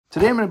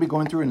Today I'm going to be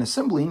going through and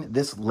assembling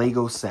this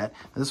Lego set.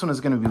 This one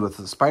is going to be with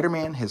the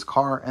Spider-Man, his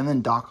car, and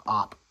then Doc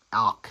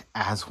Ock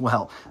as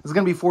well. This is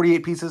going to be 48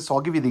 pieces, so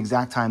I'll give you the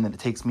exact time that it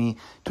takes me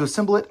to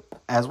assemble it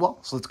as well.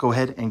 So let's go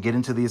ahead and get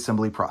into the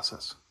assembly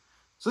process.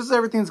 So this is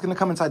everything that's going to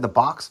come inside the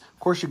box. Of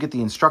course, you get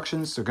the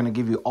instructions. They're going to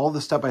give you all the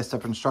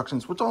step-by-step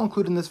instructions, which I'll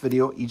include in this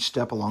video, each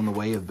step along the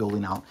way of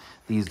building out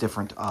these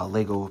different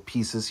Lego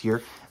pieces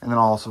here. And then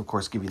I'll also, of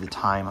course, give you the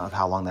time of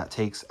how long that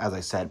takes, as I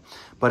said.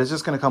 But it's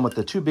just going to come with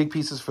the 2 big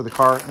pieces for the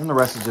car, and the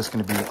rest is just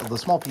going to be, the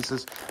small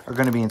pieces are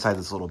going to be inside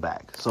this little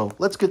bag. So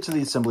let's get to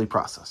the assembly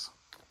process.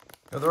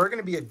 Now, there are going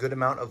to be a good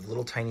amount of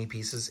little tiny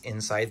pieces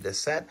inside this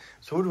set,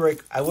 so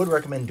I would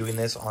recommend doing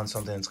this on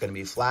something that's going to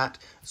be flat,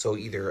 so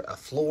either a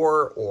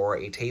floor or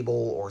a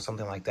table or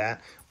something like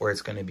that, where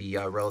it's going to be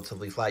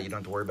relatively flat. You don't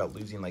have to worry about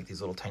losing like these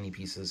little tiny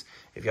pieces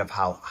if you have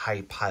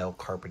high pile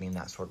carpeting,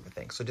 that sort of a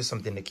thing. So just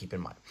something to keep in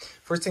mind.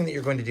 First thing that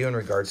you're going to do in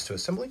regards to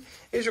assembly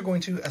is you're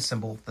going to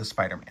assemble the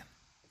Spider-Man.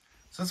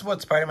 So this is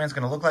what Spider-Man's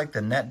going to look like.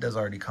 The net does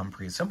already come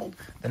pre-assembled.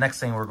 The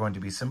next thing we're going to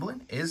be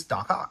assembling is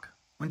Doc Ock.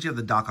 Once you have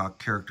the Doc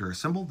Ock character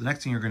assembled, the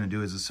next thing you're going to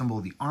do is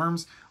assemble the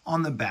arms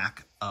on the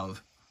back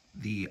of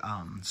the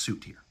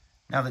suit here.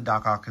 Now that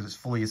Doc Ock is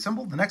fully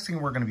assembled, the next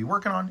thing we're going to be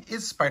working on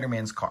is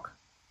Spider-Man's car.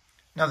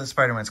 Now that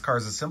Spider-Man's car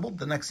is assembled,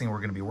 the next thing we're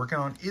going to be working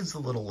on is the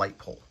little light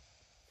pole.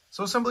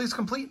 So assembly is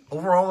complete.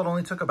 Overall, it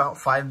only took about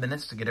 5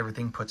 minutes to get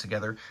everything put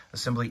together.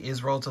 Assembly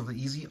is relatively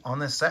easy on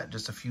this set,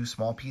 just a few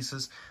small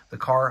pieces. The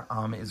car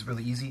is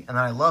really easy. And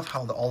then I love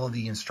how all of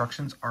the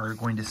instructions are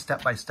going to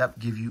step-by-step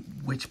give you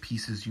which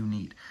pieces you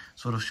need.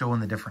 So it'll show in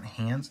the different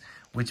hands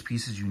which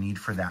pieces you need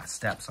for that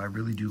step. So I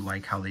really do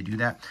like how they do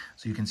that.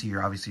 So you can see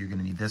here, obviously, you're going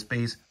to need this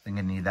base, then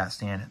you're going to need that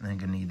stand, and then you're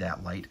going to need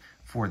that light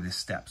for this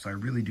step. So I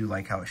really do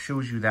like how it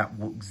shows you that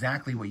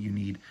exactly what you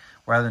need,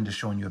 rather than just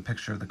showing you a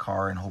picture of the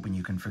car and hoping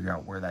you can figure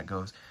out where that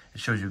goes. It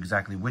shows you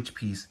exactly which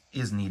piece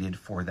is needed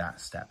for that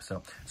step.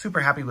 So super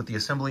happy with the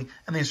assembly,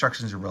 and the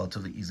instructions are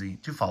relatively easy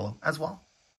to follow as well.